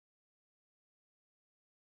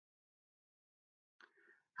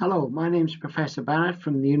Hello, my name is Professor Barratt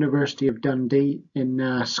from the University of Dundee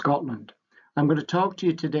in Scotland. I'm going to talk to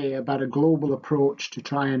you today about a global approach to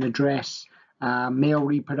try and address male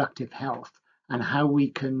reproductive health and how we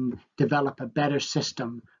can develop a better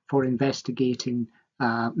system for investigating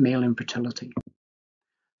male infertility.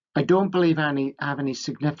 I don't believe I have any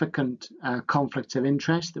significant conflicts of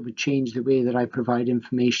interest that would change the way that I provide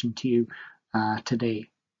information to you today.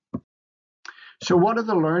 So what are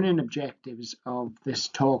the learning objectives of this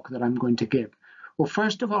talk that I'm going to give? Well,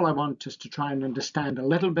 first of all, I want us to try and understand a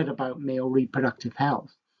little bit about male reproductive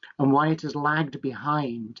health and why it has lagged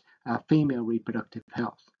behind female reproductive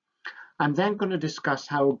health. I'm then going to discuss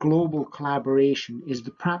how global collaboration is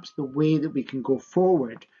perhaps the way that we can go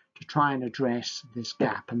forward to try and address this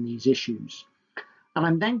gap and these issues. And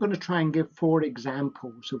I'm then going to try and give 4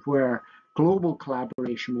 examples of where global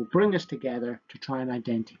collaboration will bring us together to try and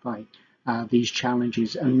identify these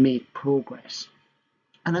challenges and make progress.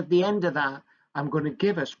 And at the end of that, I'm going to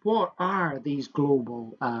give us what are these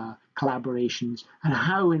global collaborations and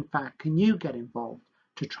how, in fact, can you get involved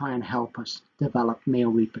to try and help us develop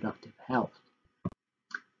male reproductive health.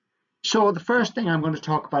 So the first thing I'm going to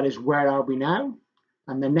talk about is where are we now?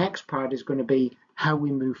 And the next part is going to be how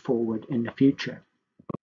we move forward in the future.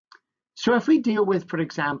 So if we deal with, for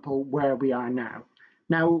example, where we are now.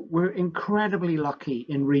 Now, we're incredibly lucky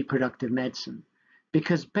in reproductive medicine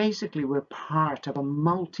because basically we're part of a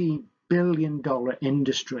multi-billion-dollar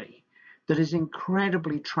industry that is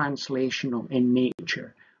incredibly translational in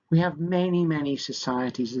nature. We have many, many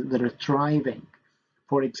societies that are thriving.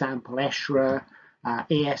 For example, ESHRA,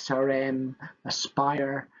 ASRM,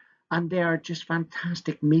 Aspire, and they are just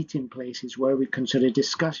fantastic meeting places where we can sort of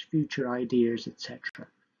discuss future ideas, etc.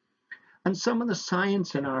 And some of the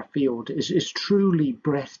science in our field is truly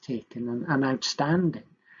breathtaking and outstanding.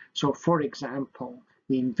 So, for example,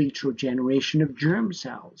 the in vitro generation of germ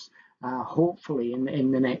cells. Hopefully,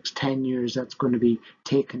 in the next 10 years, that's going to be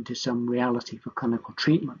taken to some reality for clinical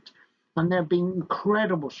treatment. And there have been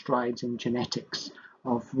incredible strides in genetics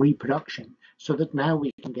of reproduction so that now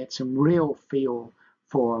we can get some real feel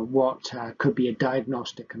for what could be a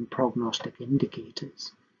diagnostic and prognostic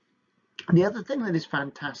indicators. The other thing that is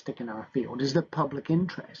fantastic in our field is the public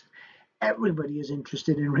interest. Everybody is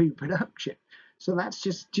interested in reproduction. So that's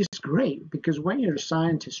just great, because when you're a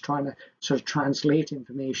scientist trying to sort of translate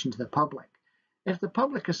information to the public, if the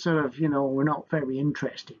public is sort of, we're not very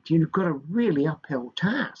interested, you've got a really uphill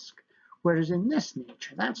task. Whereas in this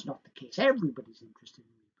nature, that's not the case. Everybody's interested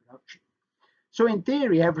in reproduction. So in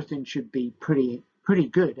theory, everything should be pretty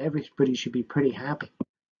good. Everybody should be pretty happy.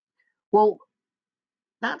 Well,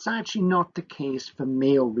 that's actually not the case for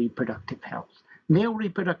male reproductive health. Male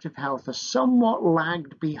reproductive health has somewhat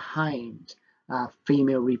lagged behind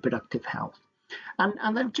female reproductive health. And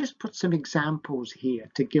I've just put some examples here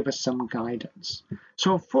to give us some guidance.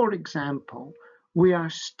 So, for example, we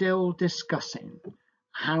are still discussing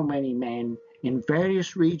how many men in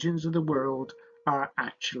various regions of the world are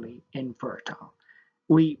actually infertile.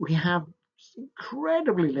 We have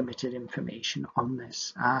incredibly limited information on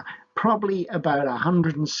this. Probably about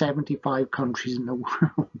 175 countries in the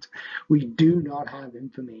world, we do not have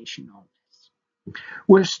information on this.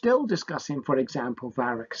 We're still discussing, for example,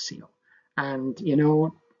 varicocele. And,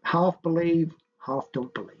 half believe, half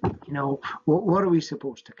don't believe. What are we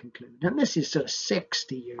supposed to conclude? And this is sort of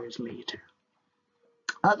 60 years later.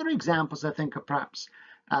 Other examples, I think, are perhaps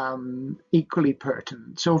equally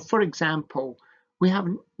pertinent. So, for example, we have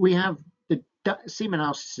the semen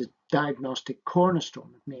analysis is a diagnostic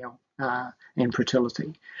cornerstone of male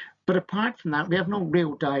infertility. But apart from that, we have no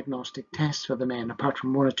real diagnostic tests for the men, apart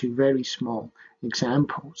from 1 or 2 very small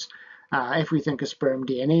examples. If we think of sperm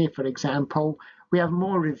DNA, for example, we have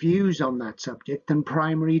more reviews on that subject than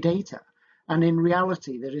primary data. And in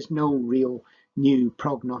reality, there is no real new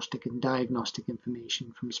prognostic and diagnostic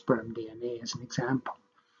information from sperm DNA, as an example.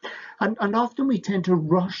 And often we tend to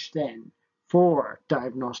rush then for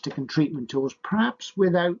diagnostic and treatment tools, perhaps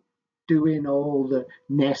without doing all the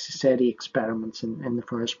necessary experiments in the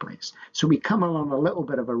first place. So we come along a little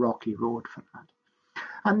bit of a rocky road for that.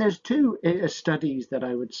 And there's 2 studies that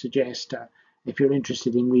I would suggest if you're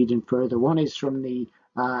interested in reading further. One is from the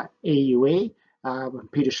AUA,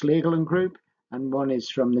 Peter Schlegel group, and one is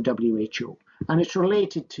from the WHO. And it's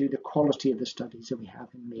related to the quality of the studies that we have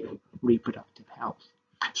in male reproductive health.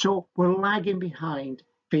 So we're lagging behind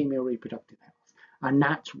female reproductive health. And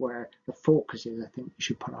that's where the focus is, I think we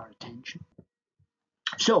should put our attention.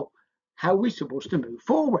 So how are we supposed to move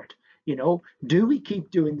forward? Do we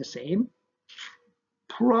keep doing the same?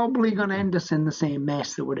 Probably going to end us in the same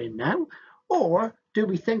mess that we're in now. Or do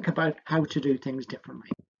we think about how to do things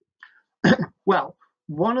differently? Well,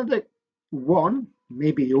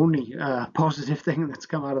 Maybe the only positive thing that's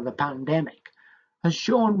come out of the pandemic has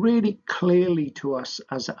shown really clearly to us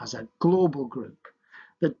as a global group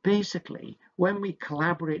that basically when we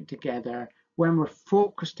collaborate together, when we're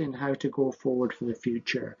focused in how to go forward for the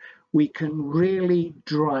future, we can really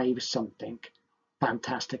drive something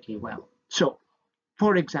fantastically well. So,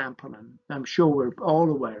 for example, and I'm sure we're all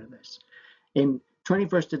aware of this, in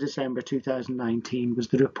 21st of December 2019 was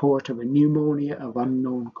the report of a pneumonia of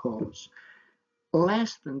unknown cause.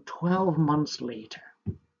 Less than 12 months later,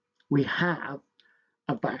 we have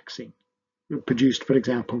a vaccine produced, for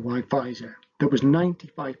example, by Pfizer that was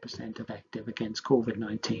 95% effective against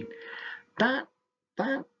COVID-19. That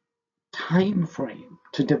time frame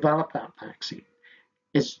to develop that vaccine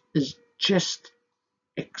is just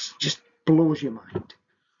blows your mind.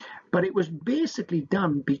 But it was basically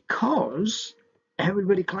done because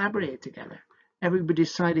everybody collaborated together. Everybody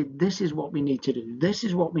decided this is what we need to do. This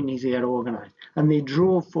is what we need to get organized. And they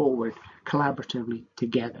drove forward collaboratively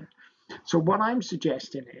together. So what I'm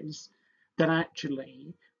suggesting is that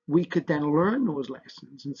actually we could then learn those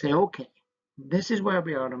lessons and say, okay, this is where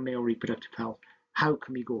we are on male reproductive health. How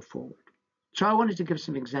can we go forward? So I wanted to give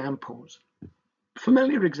some examples,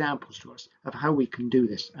 familiar examples to us of how we can do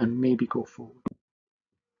this and maybe go forward.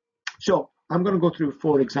 So I'm going to go through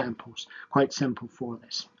 4 examples, quite simple for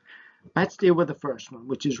this. Let's deal with the first one,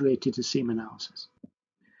 which is related to semen analysis.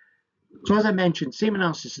 So as I mentioned, semen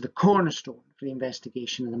analysis is the cornerstone for the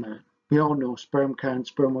investigation of the man. We all know sperm count,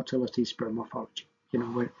 sperm motility, sperm morphology. You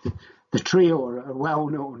know, the trio are well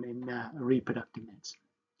known in reproductive medicine.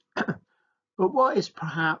 But what is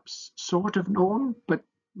perhaps sort of known, but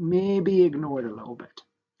maybe ignored a little bit,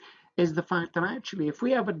 is the fact that actually if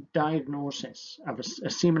we have a diagnosis of a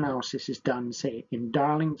semen analysis is done, say, in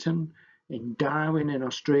Darlington, in Darwin in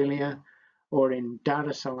Australia, or in Dar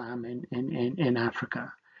es Salaam in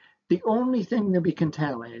Africa, the only thing that we can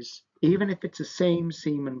tell is, even if it's the same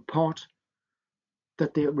semen pot,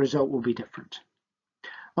 that the result will be different.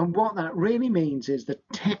 And what that really means is that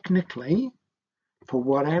technically, for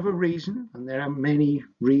whatever reason, and there are many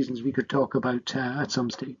reasons we could talk about at some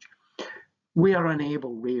stage, we are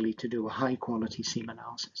unable really to do a high quality semen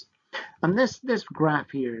analysis. And this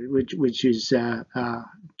graph here, which is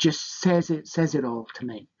just says it all to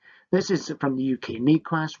me. This is from the UK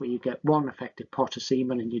NEQAS, where you get one affected pot of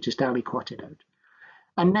semen and you just aliquot it out.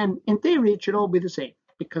 And then in theory, it should all be the same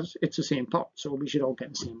because it's the same pot, so we should all get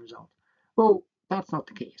the same result. Well, that's not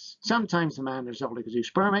the case. Sometimes the man is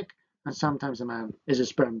oligospermic, and sometimes the man is a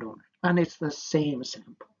sperm donor, and it's the same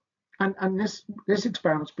sample. And this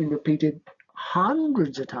experiment's been repeated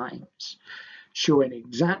hundreds of times, showing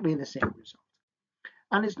exactly the same result.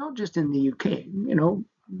 And it's not just in the UK. You know,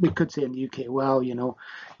 we could say in the UK, well, you know,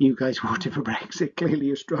 you guys voted for Brexit. Clearly,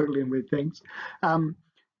 you're struggling with things.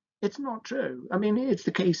 It's not true. I mean, it's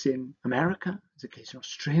the case in America, it's the case in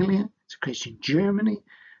Australia, it's the case in Germany,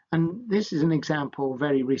 and this is an example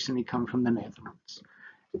very recently come from the Netherlands.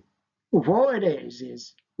 What it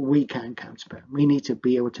is we can count sperm. We need to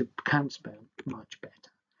be able to count sperm much better.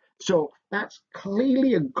 So that's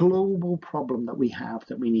clearly a global problem that we have,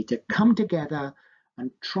 that we need to come together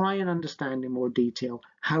and try and understand in more detail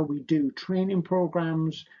how we do training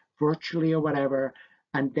programs, virtually or whatever,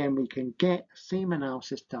 and then we can get semen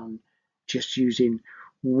analysis done just using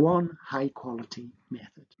one high quality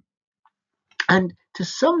method. And to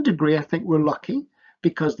some degree, I think we're lucky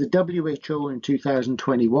because the WHO in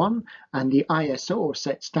 2021 and the ISO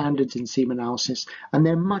set standards in semen analysis, and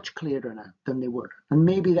they're much clearer now than they were. And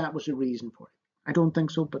maybe that was a reason for it. I don't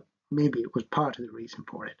think so, but maybe it was part of the reason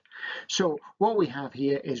for it. So what we have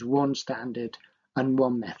here is one standard and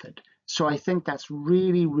one method. So I think that's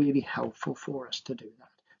really, really helpful for us to do that.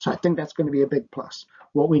 So I think that's going to be a big plus.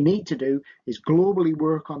 What we need to do is globally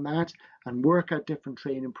work on that and work out different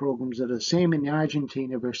training programs that are the same in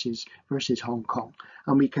Argentina versus Hong Kong.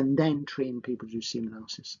 And we can then train people to do semen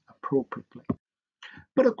analysis appropriately.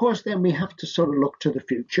 But of course, then we have to sort of look to the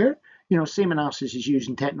future. You know, semen analysis is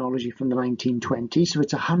using technology from the 1920s, so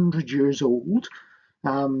it's 100 years old.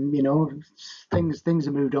 You know, things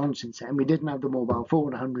have moved on since then. We didn't have the mobile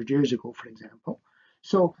phone 100 years ago, for example.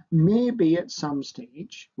 So maybe at some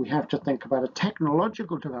stage we have to think about a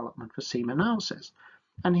technological development for semen analysis.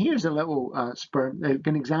 And here's a little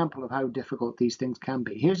an example of how difficult these things can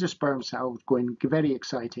be. Here's a sperm cell going very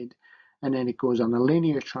excited, and then it goes on a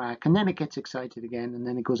linear track, and then it gets excited again, and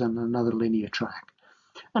then it goes on another linear track.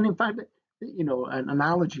 And in fact, you know, an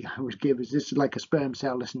analogy I would give is this is like a sperm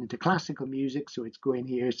cell listening to classical music. So it's going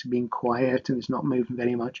here, it's being quiet, and it's not moving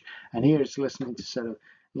very much. And here it's listening to sort of,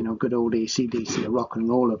 you know, good old AC/DC, a rock and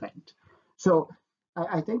roll event. So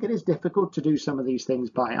I think it is difficult to do some of these things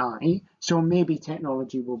by eye, so maybe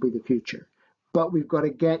technology will be the future. But we've got to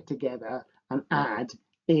get together and add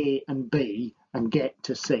A and B and get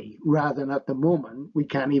to C, rather than at the moment, we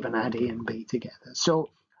can't even add A and B together. So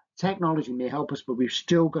technology may help us, but we've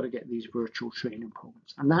still got to get these virtual training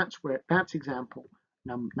programs. And that's example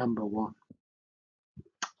number one.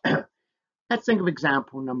 Let's think of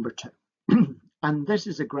example number two. And this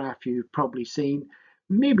is a graph you've probably seen,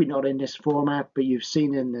 maybe not in this format, but you've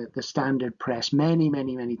seen in the standard press many,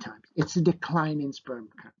 many, many times. It's a decline in sperm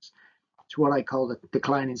counts. It's what I call the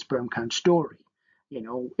decline in sperm count story. You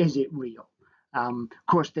know, is it real? Of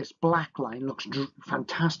course, this black line looks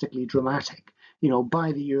fantastically dramatic. You know,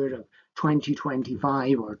 by the year of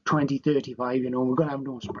 2025 or 2035, you know, we're going to have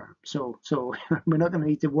no sperm. So we're not going to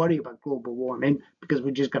need to worry about global warming because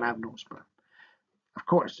we're just going to have no sperm. Of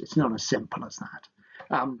course, it's not as simple as that.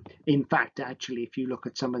 In fact, actually, if you look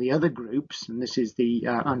at some of the other groups, and this is the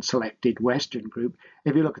unselected Western group,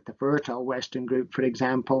 if you look at the fertile Western group, for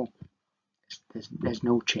example, there's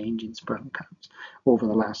no change in sperm counts over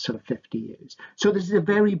the last sort of 50 years. So this is a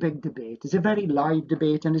very big debate. It's a very live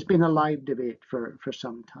debate, and it's been a live debate for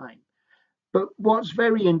some time. But what's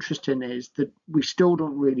very interesting is that we still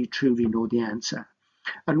don't really truly know the answer.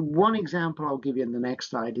 And one example I'll give you in the next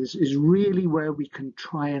slide is really where we can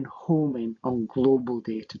try and home in on global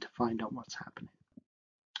data to find out what's happening.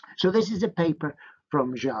 So this is a paper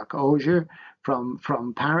from Jacques Auger from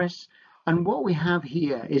Paris. And what we have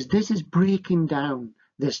here is this is breaking down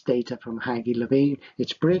this data from Haggy Levine.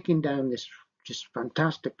 It's breaking down this just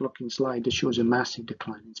fantastic looking slide that shows a massive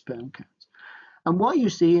decline in sperm counts. And what you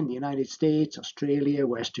see in the United States, Australia,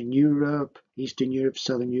 Western Europe, Eastern Europe,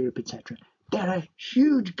 Southern Europe, etc., there are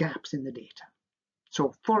huge gaps in the data.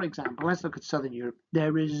 So, for example, let's look at Southern Europe.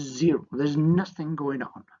 There is zero. There's nothing going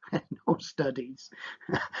on. No studies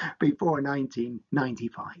before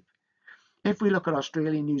 1995. If we look at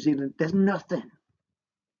Australia and New Zealand, there's nothing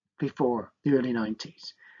before the early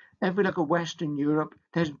 90s. If we look at Western Europe,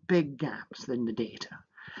 there's big gaps in the data.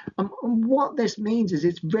 And what this means is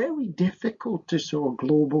it's very difficult to solve a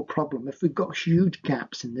global problem if we've got huge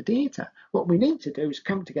gaps in the data. What we need to do is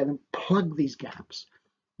come together and plug these gaps.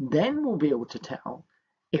 Then we'll be able to tell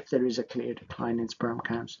if there is a clear decline in sperm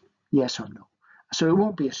counts, yes or no. So it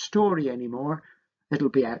won't be a story anymore. It'll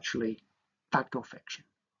be actually fact or fiction.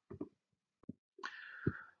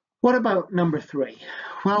 What about number three?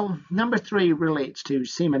 Well, number three relates to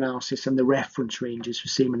semen analysis and the reference ranges for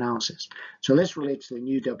semen analysis. So this relates to the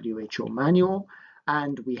new WHO manual,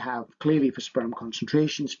 and we have clearly for sperm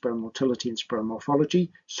concentration, sperm motility, and sperm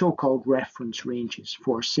morphology, so-called reference ranges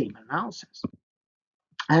for semen analysis.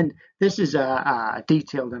 And this is a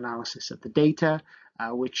detailed analysis of the data,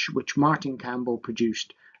 which Martin Campbell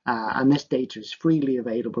produced, and this data is freely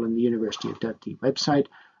available in the University of Dundee website.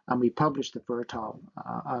 And we published the fertile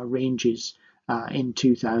ranges in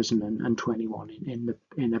 2021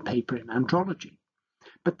 in a paper in Andrology.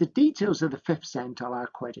 But the details of the fifth centile are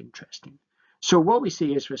quite interesting. So what we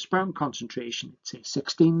see is for sperm concentration, it's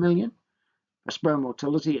 16 million. For sperm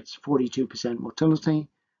motility, it's 42% motility.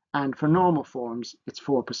 And for normal forms, it's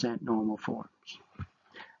 4% normal forms.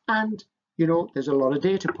 And you know, there's a lot of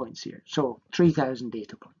data points here. So 3,000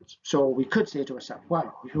 data points. So we could say to ourselves,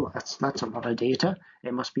 wow, that's a lot of data.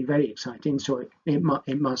 It must be very exciting. So it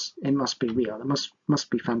must be real. It must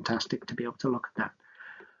be fantastic to be able to look at that.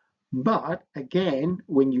 But again,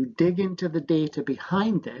 when you dig into the data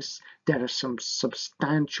behind this, there are some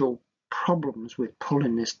substantial problems with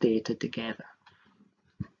pulling this data together.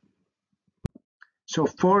 So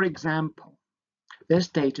for example, this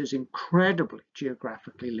data is incredibly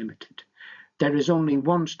geographically limited. There is only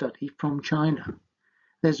one study from China.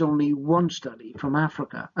 There's only one study from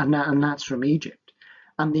Africa, and that's from Egypt.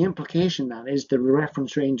 And the implication then is the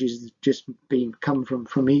reference ranges just come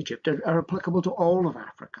from Egypt are applicable to all of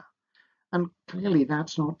Africa. And clearly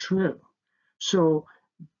that's not true. So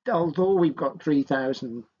although we've got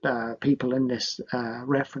 3,000 people in this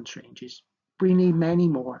reference ranges, we need many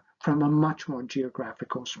more from a much more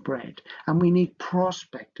geographical spread. And we need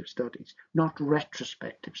prospective studies, not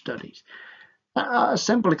retrospective studies. A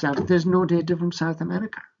simple example, there's no data from South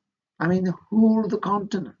America. I mean, the whole of the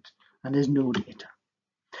continent, and there's no data.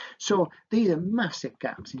 So these are massive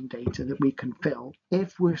gaps in data that we can fill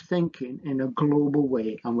if we're thinking in a global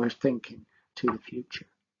way and we're thinking to the future.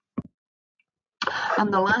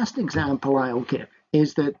 And the last example I'll give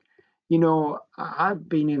is that, you know, I've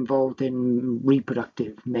been involved in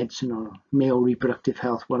reproductive medicine or male reproductive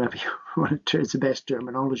health, whatever you want to, it's the best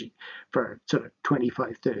terminology, for sort of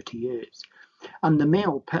 25, 30 years. And the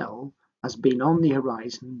male pill has been on the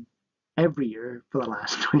horizon every year for the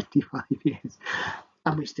last 25 years,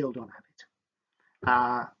 and we still don't have it.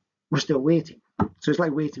 We're still waiting. So it's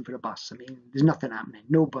like waiting for a bus. I mean, there's nothing happening.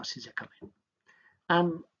 No buses are coming.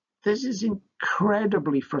 And this is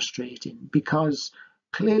incredibly frustrating because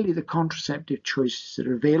clearly the contraceptive choices that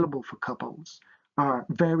are available for couples are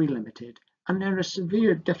very limited, and there are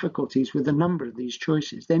severe difficulties with a number of these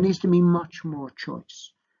choices. There needs to be much more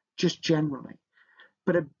choice, just generally.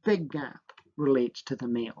 But a big gap relates to the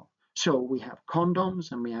male. So we have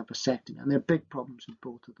condoms and we have vasectomy, and there are big problems with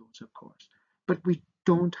both of those, of course. But we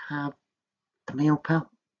don't have the male pill.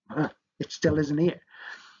 It still isn't here.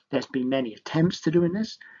 There's been many attempts to doing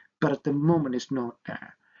this, but at the moment it's not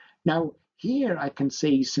there. Now, here I can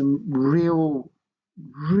see some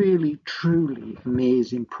really, truly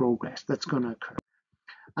amazing progress that's going to occur.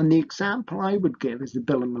 And the example I would give is the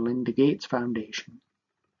Bill and Melinda Gates Foundation,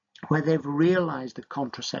 where they've realized that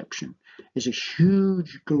contraception is a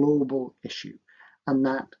huge global issue, and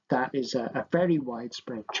that is a very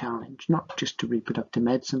widespread challenge, not just to reproductive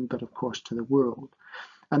medicine, but of course to the world.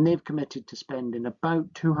 And they've committed to spending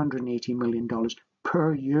about $280 million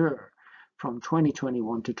per year from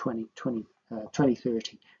 2021 to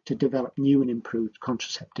 2030 to develop new and improved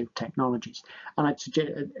contraceptive technologies. And I'd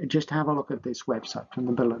suggest just have a look at this website from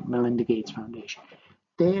the Bill and Melinda Gates Foundation.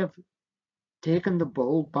 They have taken the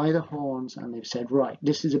bull by the horns and they've said, right,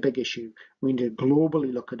 this is a big issue. We need to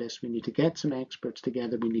globally look at this. We need to get some experts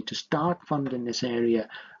together. We need to start funding this area,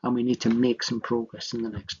 and we need to make some progress in the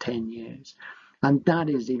next 10 years. And that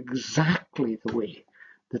is exactly the way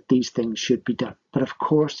that these things should be done. But of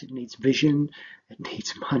course, it needs vision, it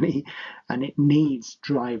needs money, and it needs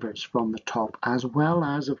drivers from the top, as well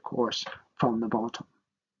as, of course, from the bottom.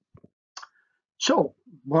 So,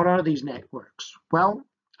 what are these networks? Well,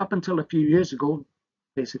 up until a few years ago,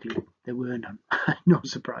 basically, there were none. No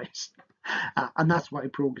surprise. And that's why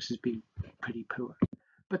progress has been pretty poor.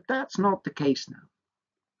 But that's not the case now.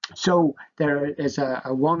 So there is a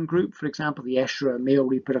one group, for example, the ESHRA Male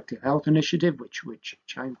Reproductive Health Initiative, which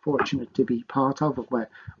I'm fortunate to be part of,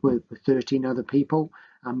 with 13 other people.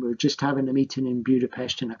 And we're just having a meeting in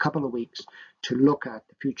Budapest in a couple of weeks to look at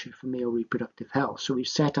the future for male reproductive health. So we've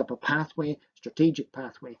set up a pathway, strategic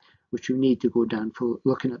pathway, which we need to go down for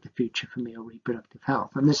looking at the future for male reproductive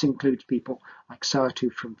health. And this includes people like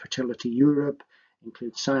Satu from Fertility Europe,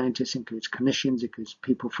 includes scientists, includes clinicians, includes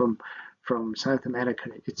people from South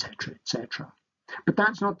America, etc., etc. But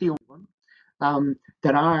that's not the only one.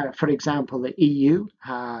 There are, for example, the EU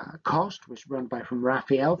COST, which is run by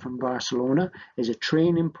Rafael from Barcelona, is a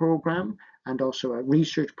training program and also a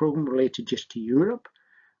research program related just to Europe.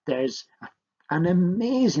 There's an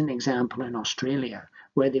amazing example in Australia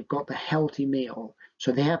where they've got the Healthy Male.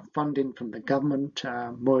 So they have funding from the government,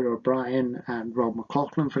 Moira O'Brien and Rob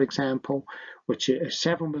McLaughlin, for example, which is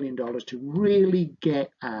several $1 million to really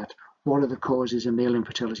get at what are the causes of male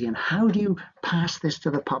infertility and how do you pass this to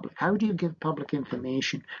the public? How do you give public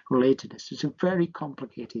information related to this? It's a very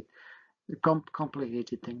complicated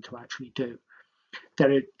thing to actually do.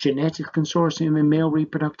 There are genetics consortium in male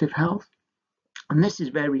reproductive health. And this is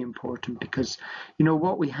very important because,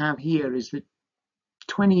 what we have here is that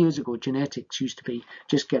 20 years ago, genetics used to be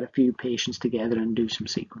just get a few patients together and do some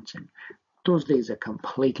sequencing. Those days are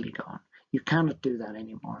completely gone. You cannot do that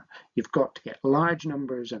anymore. You've got to get large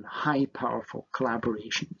numbers and high powerful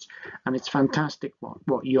collaborations. And it's fantastic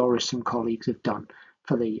what Joris and colleagues have done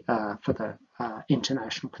for the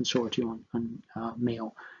International Consortium on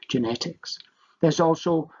Male Genetics. There's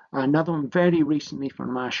also another one very recently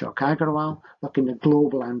from Ashok Agarwal, looking at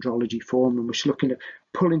Global Andrology Forum, which is looking at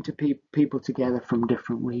pulling people together from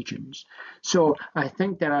different regions. So I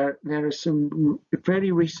think there are some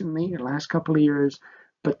very recently, the last couple of years,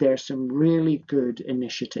 but there's some really good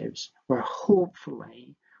initiatives where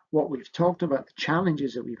hopefully what we've talked about, the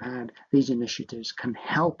challenges that we've had, these initiatives can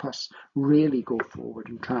help us really go forward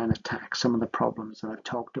and try and attack some of the problems that I've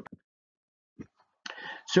talked about.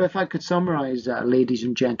 So if I could summarize, ladies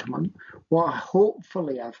and gentlemen, what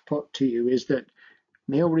hopefully I've put to you is that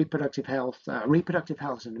male reproductive health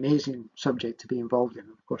is an amazing subject to be involved in.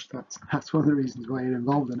 Of course, that's one of the reasons why you're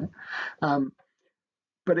involved in it.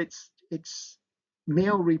 But it's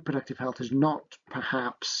male reproductive health has not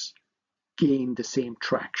perhaps gained the same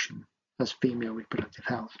traction as female reproductive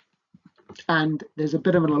health. And there's a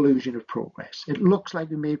bit of an illusion of progress. It looks like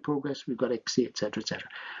we made progress, we've got ICSI, etc., etc.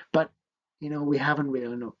 But we haven't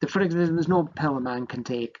really known. For example, there's no pill a man can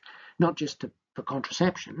take, not just for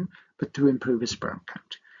contraception, but to improve his sperm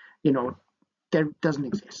count. There doesn't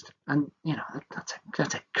exist. And,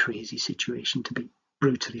 that's a crazy situation to be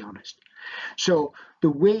brutally honest. So the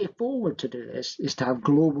way forward to do this is to have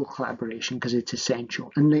global collaboration because it's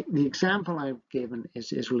essential. And the example I've given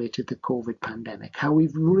is related to the COVID pandemic, how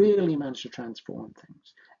we've really managed to transform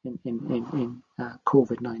things in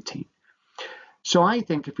COVID-19. So I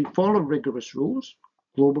think if we follow rigorous rules,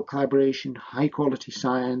 global collaboration, high quality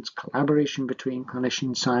science, collaboration between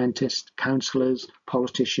clinicians, scientists, counsellors,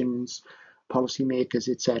 politicians, policymakers,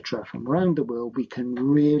 etc. from around the world, we can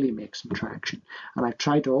really make some traction. And I've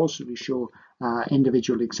tried to also show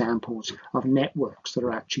individual examples of networks that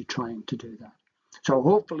are actually trying to do that. So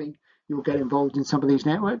hopefully you'll get involved in some of these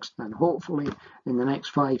networks, and hopefully in the next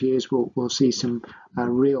 5 years we'll see some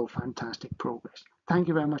real fantastic progress. Thank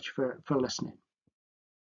you very much for listening.